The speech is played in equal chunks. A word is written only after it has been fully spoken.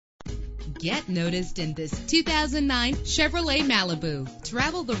Get noticed in this 2009 Chevrolet Malibu.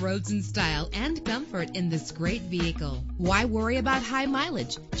 Travel the roads in style and comfort in this great vehicle. Why worry about high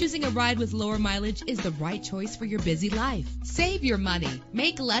mileage? Choosing a ride with lower mileage is the right choice for your busy life. Save your money.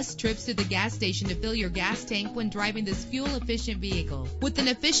 Make less trips to the gas station to fill your gas tank when driving this fuel-efficient vehicle. With an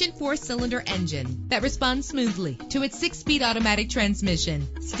efficient 4-cylinder engine that responds smoothly to its 6-speed automatic transmission.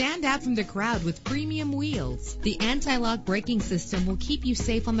 Stand out from the crowd with premium wheels. The anti-lock braking system will keep you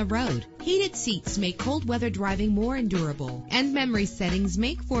safe on the road. Heated seats make cold weather driving more endurable, and memory settings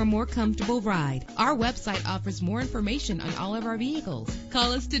make for a more comfortable ride. Our website offers more information on all of our vehicles.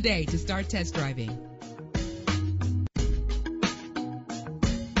 Call us today to start test driving.